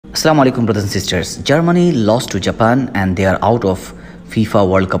Assalamu alaikum brothers and sisters. Germany lost to Japan and they are out of FIFA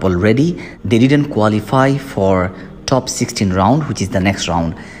World Cup already. They didn't qualify for top 16 round, which is the next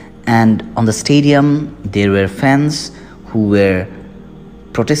round. And on the stadium there were fans who were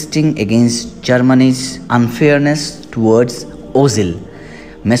protesting against Germany's unfairness towards Ozil.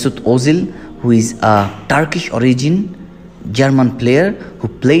 Mesut Ozil, who is a Turkish origin German player who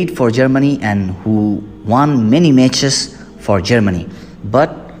played for Germany and who won many matches for Germany.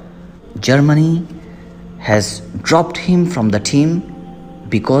 But Germany has dropped him from the team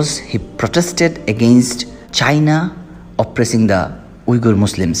because he protested against China oppressing the Uyghur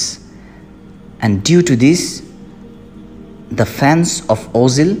Muslims. And due to this, the fans of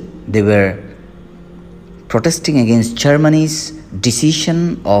Ozil, they were protesting against Germany's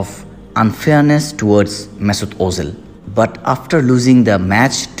decision of unfairness towards Mesut Ozil. But after losing the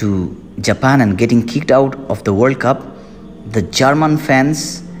match to Japan and getting kicked out of the World Cup, the German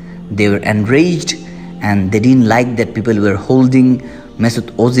fans, they were enraged and they didn't like that people were holding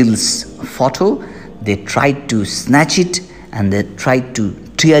Mesut Ozil's photo. They tried to snatch it and they tried to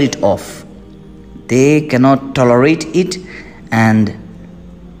tear it off. They cannot tolerate it and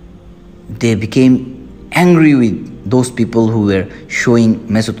they became angry with those people who were showing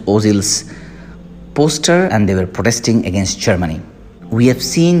Mesut Ozil's poster and they were protesting against Germany. We have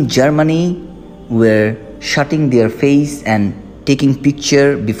seen Germany were shutting their face and taking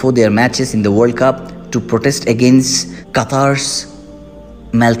picture before their matches in the World Cup to protest against Qatar's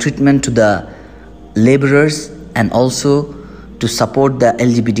maltreatment to the laborers and also to support the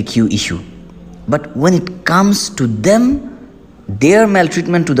LGBTQ issue. But when it comes to them, their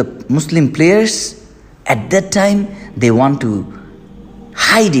maltreatment to the Muslim players, at that time they want to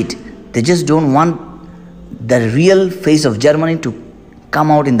hide it. They just don't want the real face of Germany to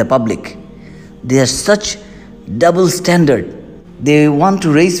come out in the public. They are such double standard. They want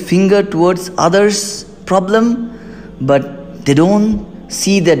to raise finger towards others' problem, but they don't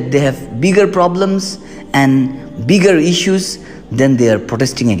see that they have bigger problems and bigger issues than they are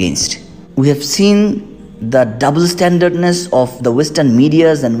protesting against. We have seen the double standardness of the Western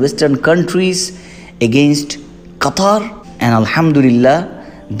medias and Western countries against Qatar, and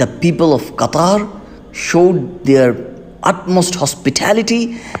Alhamdulillah, the people of Qatar showed their utmost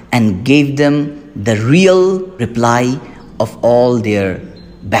hospitality and gave them the real reply of all their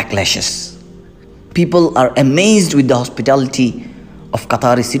backlashes. People are amazed with the hospitality of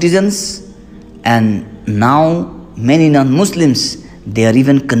Qatari citizens, and now many non-Muslims, they are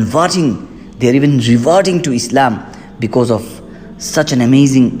even reverting to Islam because of such an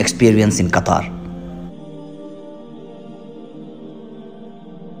amazing experience in Qatar.